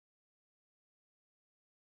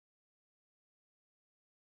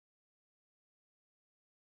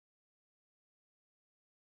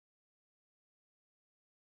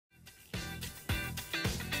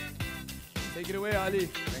Take it away, Ali.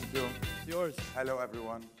 Thank you. It's yours. Hello,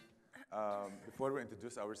 everyone. Before we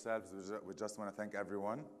introduce ourselves, we just want to thank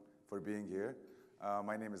everyone for being here.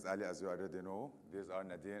 My name is Ali, as you already know. These are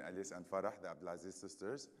Nadine, Alice, and Farah, the Abdelaziz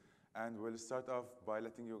sisters. And we'll start off by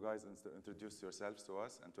letting you guys introduce yourselves to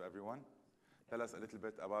us and to everyone. Tell us a little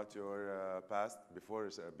bit about your past before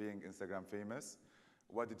being Instagram famous.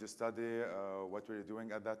 What did you study? What were you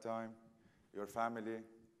doing at that time? Your family?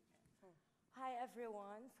 Hi,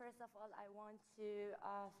 everyone. First of all, I want to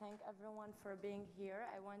thank everyone for being here.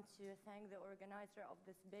 I want to thank the organizer of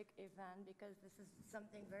this big event because this is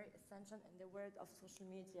something very essential in the world of social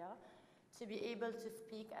media, to be able to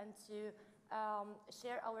speak and to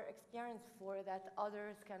share our experience for that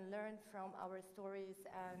others can learn from our stories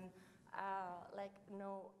and like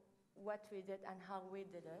know what we did and how we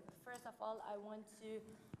did it. First of all, I want to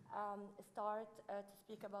start to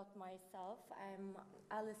speak about myself. I'm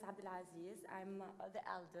Tleiss I Entrepreneur. I'm the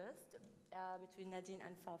eldest between Nadine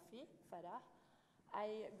and Farah.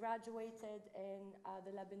 I graduated in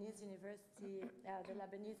the Lebanese University, the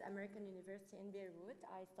Lebanese American University in Beirut.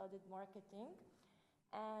 I studied marketing,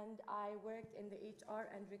 and I worked in the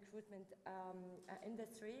HR and recruitment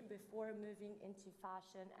industry before moving into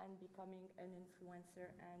fashion and becoming an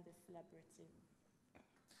influencer and a celebrity.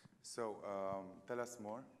 So tell us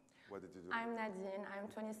more. What did you do? I'm Nadine. I'm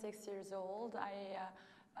 26 years old.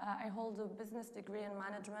 I hold a business degree in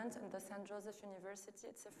management in the St. Joseph University.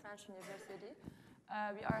 It's a French university.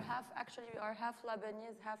 We are half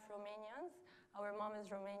Lebanese, half Romanians. Our mom is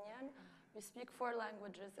Romanian. We speak 4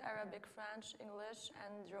 languages: Arabic, French, English,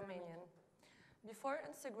 and Romanian. Before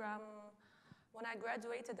Instagram, when I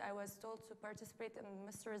graduated, I was told to participate in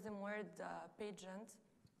Miss Tourism World pageant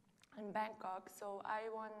in Bangkok. So I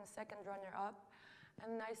won second runner-up.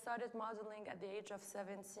 And I started modeling at the age of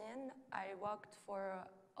 17. I worked for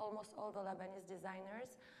almost all the Lebanese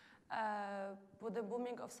designers. With the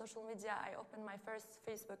booming of social media, I opened my first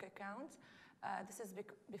Facebook account. This is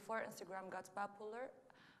before Instagram got popular.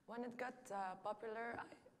 When it got popular,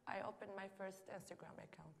 I opened my first Instagram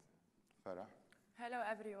account. Farah? Hello,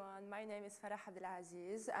 everyone. My name is Farah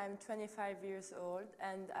Abdelaziz. I'm 25 years old,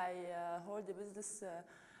 and I hold a business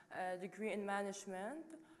degree in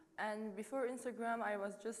management. And before Instagram, I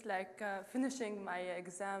was just like finishing my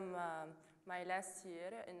exam my last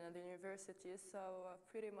year in the university. So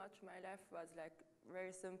pretty much my life was like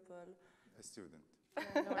very simple. A student.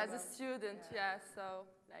 As a student, yeah, so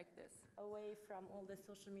like this. Away from all the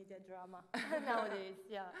social media drama nowadays,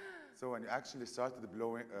 yeah. So when you actually started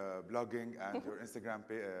blogging and your Instagram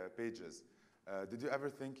pages, did you ever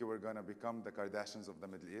think you were going to become the Kardashians of the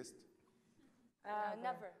Middle East?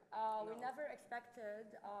 Never. We never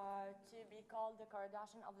expected to be called the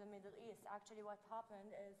Kardashian of the Middle East. Actually, what happened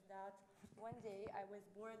is that one day I was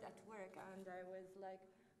bored at work and I was like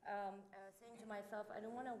saying to myself, I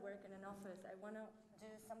don't want to work in an office. I want to do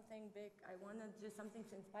something big. I want to do something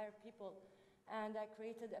to inspire people. And I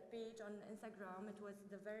created a page on Instagram. It was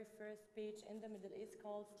the very first page in the Middle East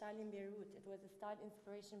called Style in Beirut. It was a style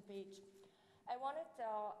inspiration page. I wanted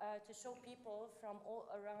to show people from all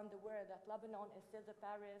around the world that Lebanon is still the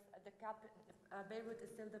Paris, Beirut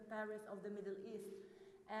is still the Paris of the Middle East,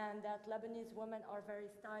 and that Lebanese women are very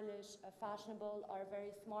stylish, fashionable, are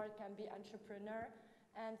very smart, can be entrepreneur,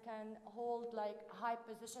 and can hold like high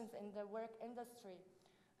positions in the work industry,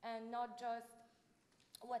 and not just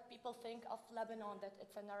what people think of Lebanon, that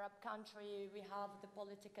it's an Arab country, we have the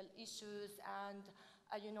political issues and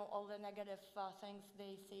you know, all the negative things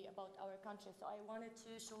they say about our country. So I wanted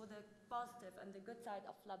to show the positive and the good side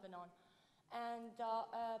of Lebanon. And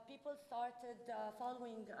people started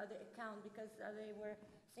following the account because they were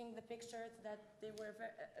seeing the pictures that the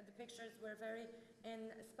pictures were very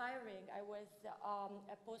inspiring. I was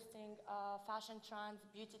posting fashion trends,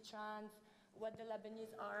 beauty trends, what the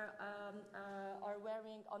Lebanese are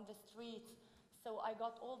wearing on the streets. So I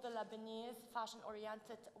got all the Lebanese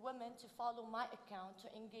fashion-oriented women to follow my account, to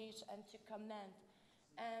engage and to comment.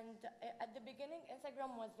 And at the beginning,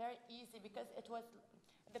 Instagram was very easy because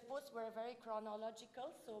the posts were very chronological,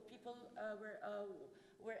 so people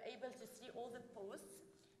were able to see all the posts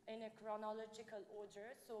in a chronological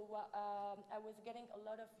order. So I was getting a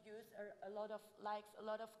lot of views, or a lot of likes, a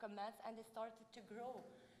lot of comments, and it started to grow.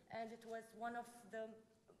 And it was one of the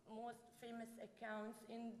most famous accounts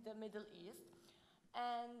in the Middle East.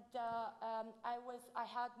 And I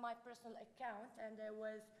had my personal account, and I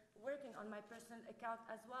was working on my personal account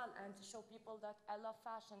as well, and to show people that I love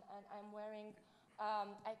fashion and I'm wearing,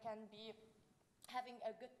 I can be having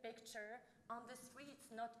a good picture on the streets,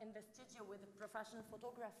 not in the studio with a professional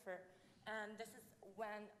photographer. And this is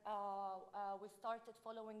when we started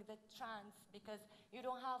following the trends, because you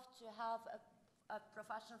don't have to have a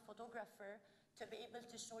professional photographer to be able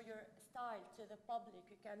to show your style to the public.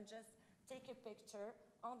 You can just take a picture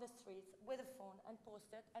on the streets with a phone and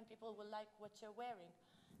post it, and people will like what you're wearing.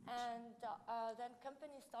 And then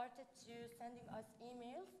companies started to sending us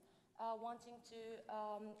emails wanting to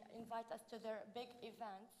invite us to their big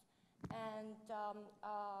events, and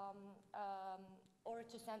or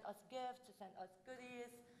to send us gifts, to send us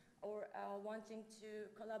goodies, or wanting to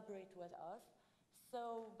collaborate with us.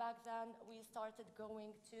 So back then we started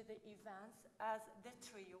going to the events as the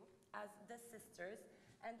trio, as the sisters,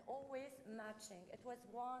 and always matching. It was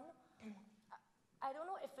one, I don't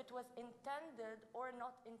know if it was intended or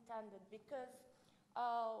not intended, because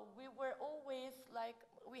we were always like,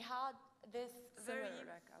 we had this very,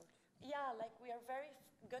 yeah, like we are very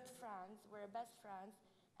good friends, we're best friends,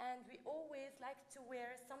 and we always like to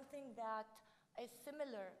wear something that is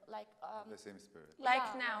similar, like the same spirit. Like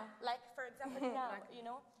yeah, now. like for example now, you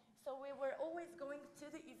know. So we were always going to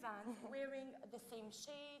the events wearing the same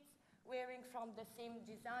shades, wearing from the same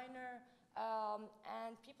designer,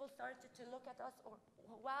 and people started to look at us, or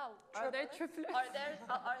wow, Are they triplets? Are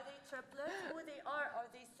they triplets? Who they are? Are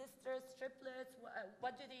they sisters, triplets?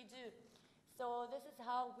 What do they do? So this is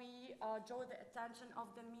how we drew the attention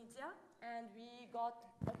of the media, and we got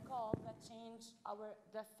a call that changed our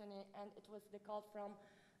destiny, and it was the call from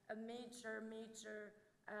a major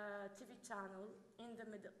TV channel in the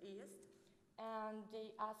Middle East, and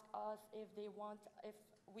they asked us if we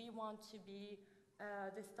want to be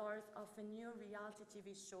the stars of a new reality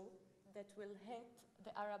TV show that will hit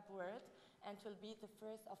the Arab world and will be the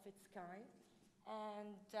first of its kind.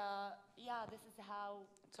 And yeah, this is how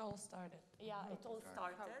It all started. yeah, it all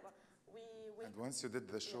started. And once you did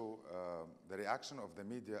the show, the reaction of the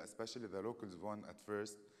media, especially the locals one at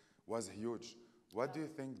first, was huge. What do you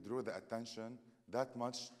think drew the attention that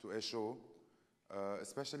much to a show,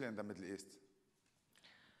 especially in the Middle East?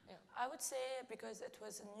 I would say because it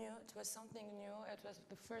was something new. It was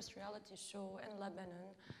the first reality show in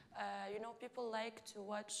Lebanon. You know, people like to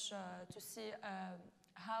watch, to see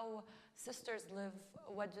how sisters live.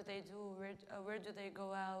 What do they do? Where do they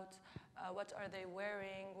go out? What are they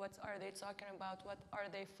wearing? What are they talking about? What are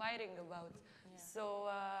they fighting about? Yeah. So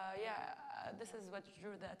this is what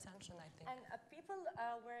drew the attention, I think. And people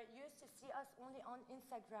were used to see us only on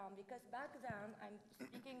Instagram, because back then, I'm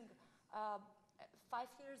speaking 5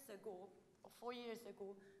 years ago, or 4 years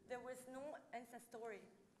ago, there was no Insta story,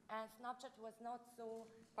 and Snapchat was not so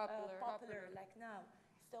popular like now.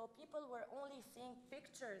 So people were only seeing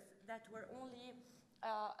pictures that were only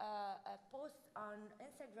posts on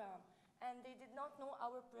Instagram, and they did not know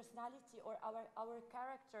our personality or our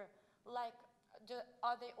character. Like,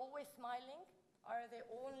 are they always smiling? Are they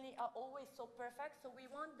always so perfect? So we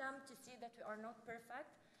want them to see that we are not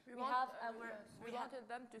perfect. We wanted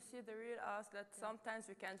them to see the real us, that sometimes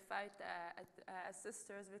we can fight as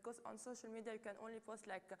sisters, because on social media you can only post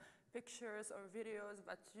like pictures or videos,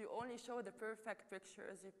 but you only show the perfect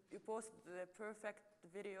pictures, you post the perfect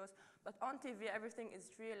videos, but on TV everything is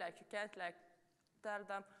real. Like, you can't like tell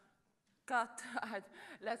them, cut,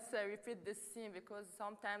 let's repeat this scene, because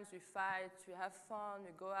sometimes we fight, we have fun,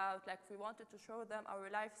 we go out. Like, we wanted to show them our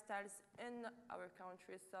lifestyles in our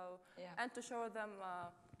country, so and to show them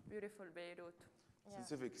beautiful Beirut.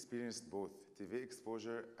 Since you've experienced both TV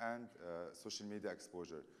exposure and social media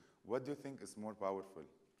exposure, what do you think is more powerful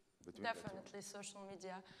between Definitely social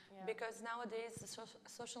media, because nowadays the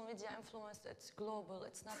social media influence, it's global.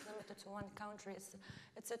 It's not limited to one country.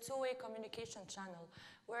 It's a two-way communication channel.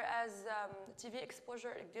 Whereas TV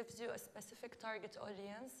exposure, it gives you a specific target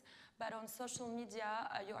audience, but on social media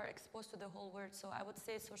you are exposed to the whole world. So I would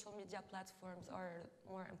say social media platforms are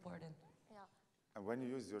more important. And when you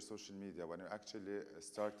use your social media, when you actually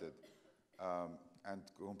started, and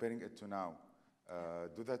comparing it to now,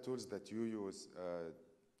 do the tools that you use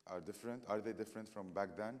are different? Are they different from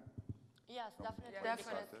back then? Yes, definitely.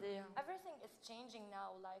 Definitely. Everything is changing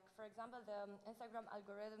now. Like, for example, the Instagram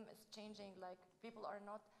algorithm is changing. Like, people are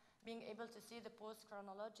not being able to see the post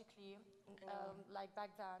chronologically like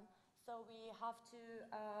back then. So we have to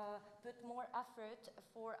put more effort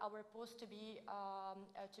for our post to be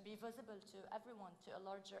visible to everyone, to a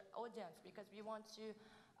larger audience, because we want to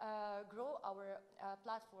grow our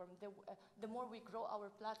platform. The more we grow our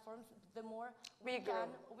platforms, the more we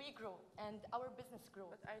grow, and our business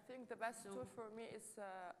grows. But I think the best tool for me is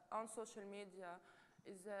on social media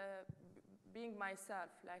is being myself.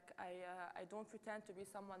 Like, I don't pretend to be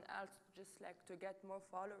someone else just like to get more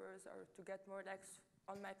followers or to get more likes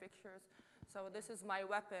on my pictures. So this is my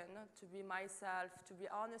weapon, to be myself, to be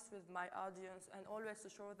honest with my audience, and always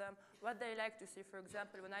to show them what they like to see. For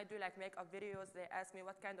example, when I do like makeup videos, they ask me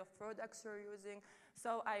what kind of products you're using,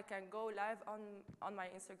 so I can go live on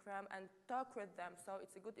my Instagram and talk with them. So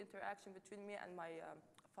it's a good interaction between me and my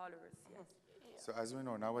followers, yes. So as we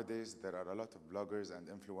know, nowadays there are a lot of bloggers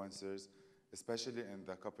and influencers, especially in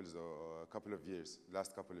the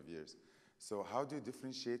last couple of years. So how do you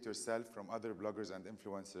differentiate yourself from other bloggers and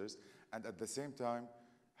influencers? And at the same time,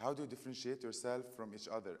 how do you differentiate yourself from each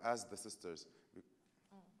other as the sisters?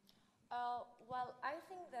 Well, I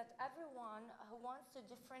think that everyone who wants to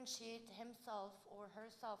differentiate himself or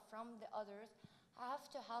herself from the others have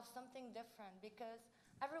to have something different, because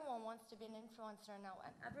everyone wants to be an influencer now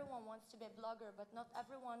and everyone wants to be a blogger, but not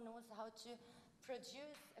everyone knows how to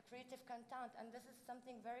produce a creative content. And this is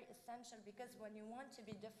something very essential, because when you want to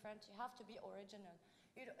be different, you have to be original.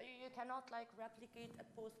 You cannot like replicate a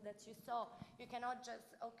post that you saw. You cannot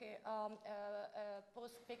just,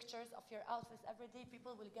 post pictures of your outfits every day.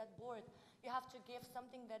 People will get bored. You have to give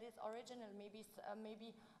something that is original. Maybe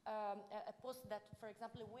a post that, for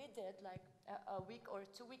example, we did like a week or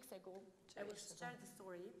 2 weeks ago. I will share the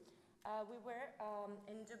story. We were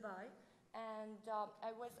in Dubai, and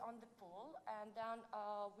I was on the pool, and then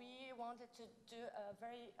we wanted to do a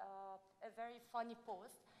very funny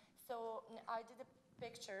post. So I did a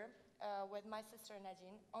picture with my sister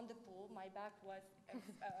Nadine on the pool. My back was,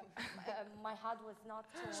 my head was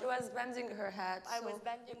not turned. She was bending her head. I was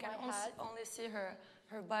bending my head. You can only see her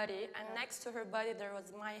body, and next to her body there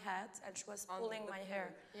was my head, and she was pulling my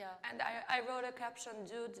hair. Yeah. And I wrote a caption,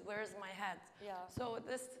 "Dude, where's my head?" Yeah. So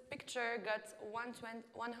this picture got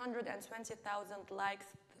 120,000 likes,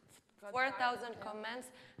 4,000 comments,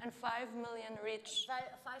 and 5 million reach.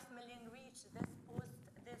 5 million reach.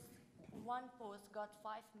 This one post got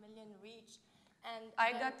 5 million reach. And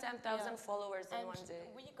I got 10,000 followers in one day.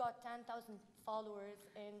 We got 10,000 followers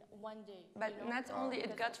in one day. But not only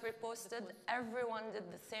it got reposted, everyone did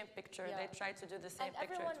the same picture. Yeah. They tried to do the same And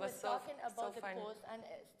picture. everyone It was talking about so the funny. post, and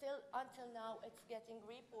still until now it's getting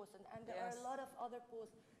reposted, and there are a lot of other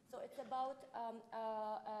posts. So it's about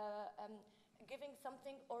giving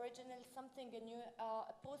something original, something new,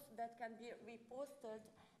 a post that can be reposted,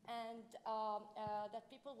 and that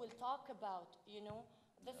people will talk about, you know.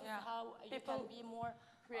 This is how you can be more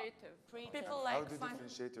creative. People How like do you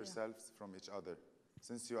differentiate yourselves from each other?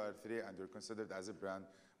 Since you are three and you're considered as a brand,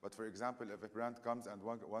 but for example, if a brand comes and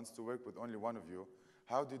wants to work with only one of you,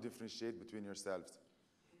 how do you differentiate between yourselves?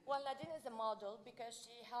 Well, Nadine is a model because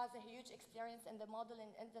she has a huge experience in the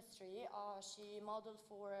modeling industry. She modeled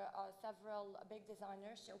for several big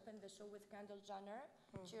designers. She opened the show with Kendall Jenner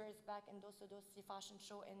 2 years back in Dosso Dossi fashion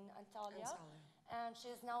show in Antalya. And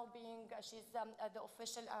she's now she's the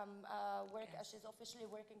official she's officially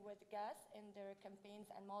working with Guess in their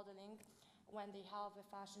campaigns and modeling when they have a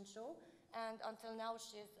fashion show. And until now,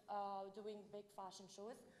 she's doing big fashion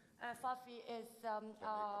shows. Fafi is the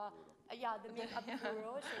makeup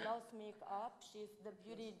guru. She loves makeup. She's the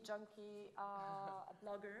beauty junkie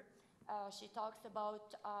blogger. She talks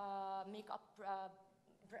about makeup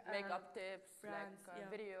tips, brands,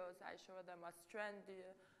 like videos. I show them what's trendy,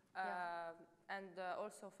 and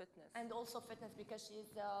also fitness. And also fitness, because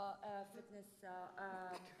she's a fitness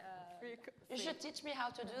freak. You should teach me how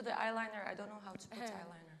to do the eyeliner. I don't know how to put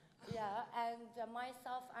eyeliner. Yeah, and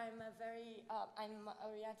myself, I'm I'm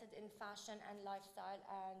oriented in fashion and lifestyle,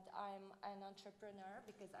 and I'm an entrepreneur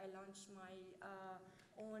because I launched my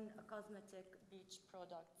own cosmetic beach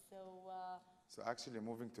product. So actually,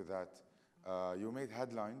 moving to that, you made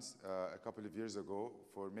headlines a couple of years ago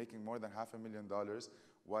for making more than $500,000,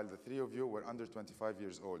 while the three of you were under 25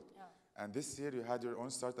 years old. Yeah. And this year, you had your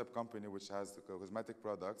own startup company, which has cosmetic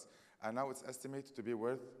products, and now it's estimated to be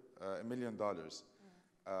worth $1 million.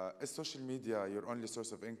 Is social media your only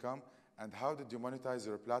source of income? And how did you monetize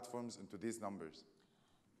your platforms into these numbers?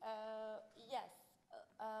 Yes.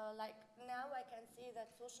 Like now I can see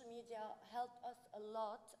that social media helped us a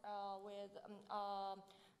lot with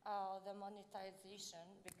the monetization,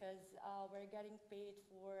 because we're getting paid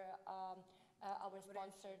for our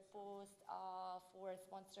sponsored posts, for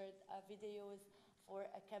sponsored videos, for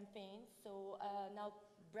a campaign. So now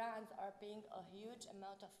brands are paying a huge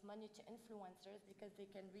amount of money to influencers because they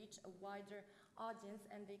can reach a wider audience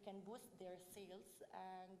and they can boost their sales.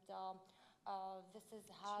 And this is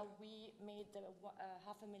how we made the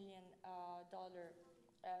 $500,000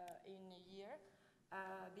 in a year,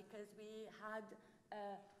 because we had,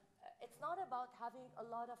 it's not about having a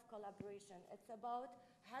lot of collaboration. It's about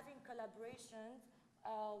having collaborations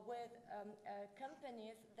with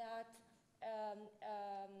companies that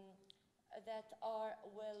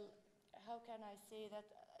will how can I say that?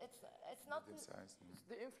 It's not. Medium size. It's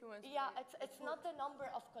the influence. Yeah, it's not the number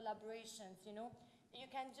of collaborations, you know. You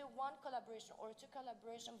can do one collaboration or two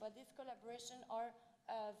collaborations, but these collaborations are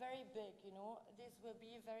very big, you know. These will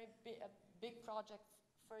be very big projects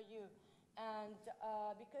for you. And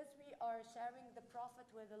because we are sharing the profit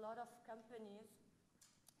with a lot of companies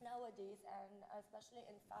nowadays, and especially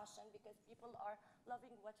in fashion, because people are loving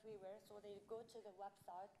what we wear, so they go to the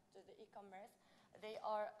website, to the e-commerce, they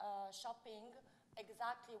are shopping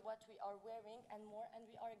exactly what we are wearing and more, and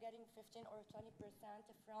we are getting 15 or 20%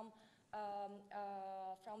 from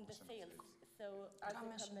the sales, so as a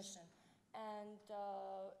commission. And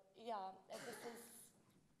yeah, this is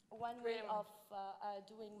one way of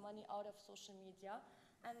doing money out of social media.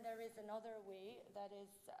 And there is another way that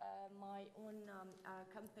is my own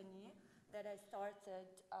company that I started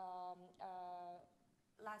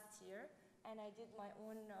last year, and I did my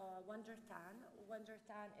own Wonder Tan. Wonder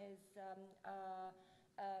Tan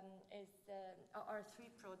are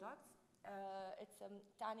three products. It's a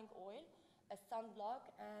tanning oil, a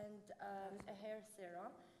sunblock, and a hair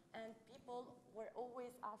serum. And people were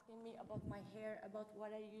always asking me about my hair, about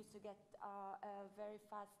what I use to get a very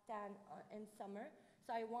fast tan in summer.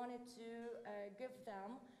 So I wanted to give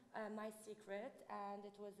them my secret, and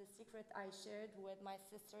it was a secret I shared with my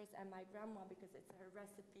sisters and my grandma because it's her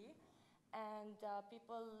recipe. And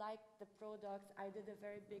people liked the products. I did a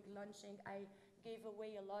very big launching. I gave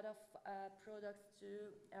away a lot of products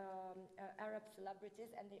to Arab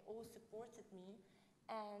celebrities, and they all supported me.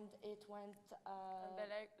 And it went. And they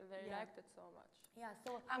liked it so much. Yeah,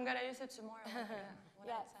 so I'm gonna use it tomorrow.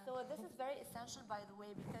 yeah, so this is very essential, by the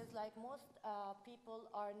way, because like most people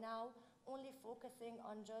are now only focusing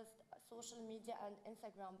on just social media and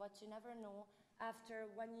Instagram, but you never know,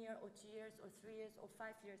 after 1 year or 2 years or 3 years or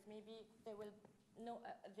 5 years, maybe there will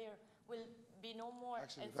be no more.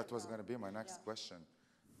 Actually, Instagram. that was going to be my next question.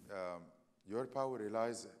 Your power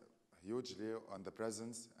relies hugely on the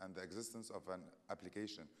presence and the existence of an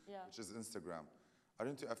application, which is Instagram.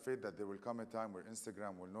 Aren't you afraid that there will come a time where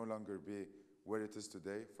Instagram will no longer be where it is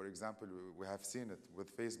today? For example, we have seen it with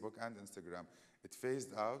Facebook and Instagram. It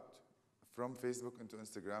phased out from Facebook into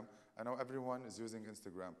Instagram, and now everyone is using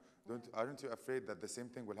Instagram. Aren't you afraid that the same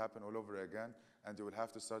thing will happen all over again, and you will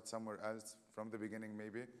have to start somewhere else from the beginning,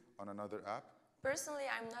 maybe, on another app? Personally,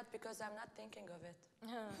 I'm not, because I'm not thinking of it.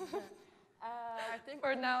 I think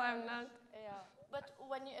For now, I'm not. Yeah, but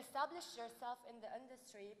when you establish yourself in the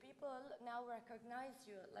industry, people now recognize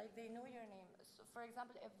you, like they know your name. So, for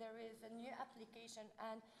example, if there is a new application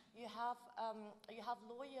and you have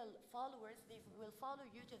loyal followers, they will follow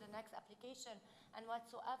you to the next application and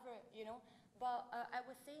whatsoever, you know. But I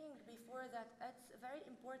was saying before that it's very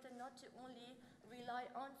important not to only rely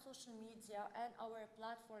on social media and our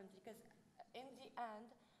platforms, because in the end,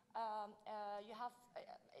 you have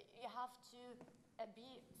to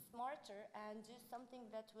be smarter and do something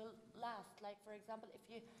that will last. Like, for example, if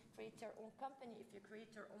you create your own company, if you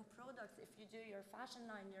create your own products, if you do your fashion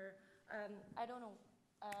line, your, I don't know.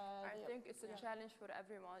 I think it's a challenge for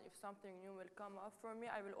everyone. If something new will come up for me,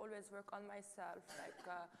 I will always work on myself, like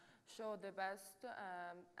show the best.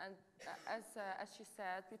 And as she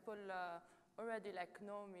said, people already like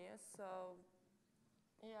know me, so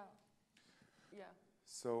yeah.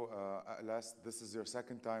 So, this is your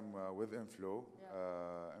second time with INFLOW,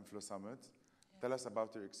 INFLOW Summit. Tell us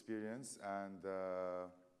about your experience and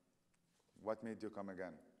what made you come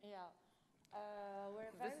again. Yeah,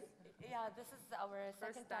 this is our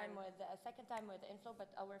second time with INFLOW,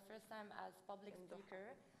 but our first time as public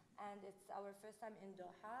speaker, and it's our first time in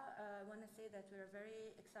Doha. I want to say that we're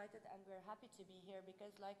very excited and we're happy to be here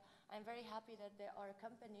because, like, I'm very happy that there are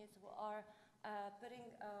companies who are putting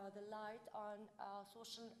the light on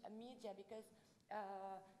social media, because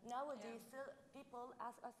nowadays still people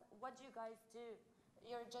ask us, what do you guys do?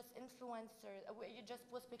 You're just influencers. You just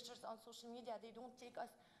post pictures on social media. They don't take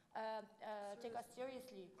us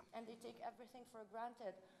seriously, and they take everything for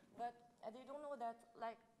granted. But they don't know that,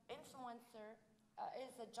 like, influencer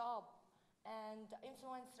is a job, and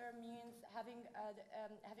influencer means having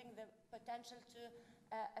the potential to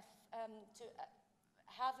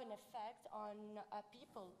have an effect on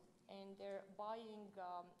people in their buying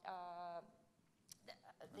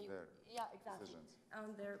Decisions.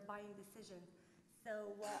 On their buying decisions.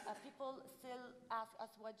 So people still ask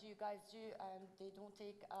us, what do you guys do? And they don't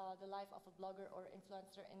take the life of a blogger or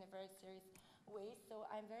influencer in a very serious way. So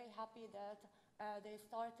I'm very happy that they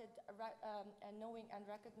started knowing and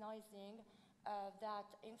recognizing that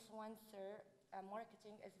influencer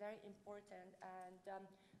marketing is very important, and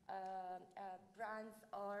brands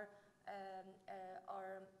are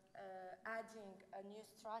adding a new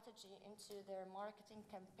strategy into their marketing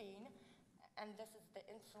campaign, and this is the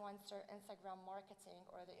influencer Instagram marketing,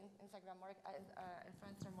 or the influencer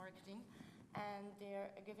marketing, and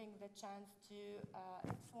they're giving the chance to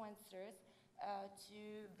influencers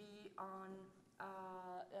to be on,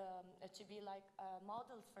 to be like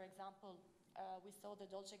models, for example. We saw the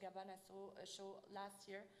Dolce Gabbana show last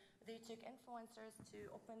year. They took influencers to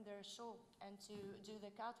open their show and to do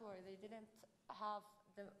the catwalk. They didn't have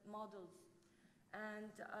the models.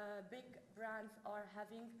 And big brands are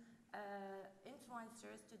having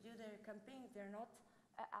influencers to do their campaigns. They're not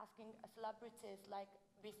asking celebrities like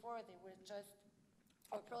before. They were just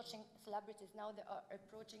approaching celebrities. Now they are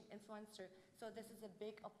approaching influencers. So this is a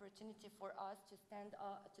big opportunity for us to stand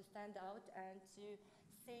out and to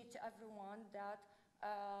say to everyone that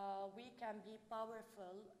we can be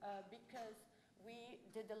powerful because we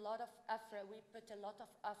did a lot of effort. We put a lot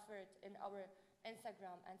of effort in our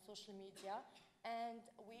Instagram and social media, and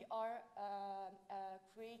we are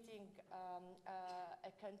creating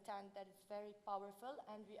a content that is very powerful,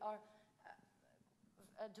 and we are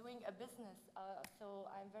doing a business. So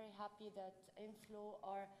I'm very happy that INFLOW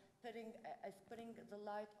is putting the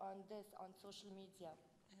light on this on social media.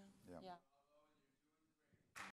 Yeah. Yeah.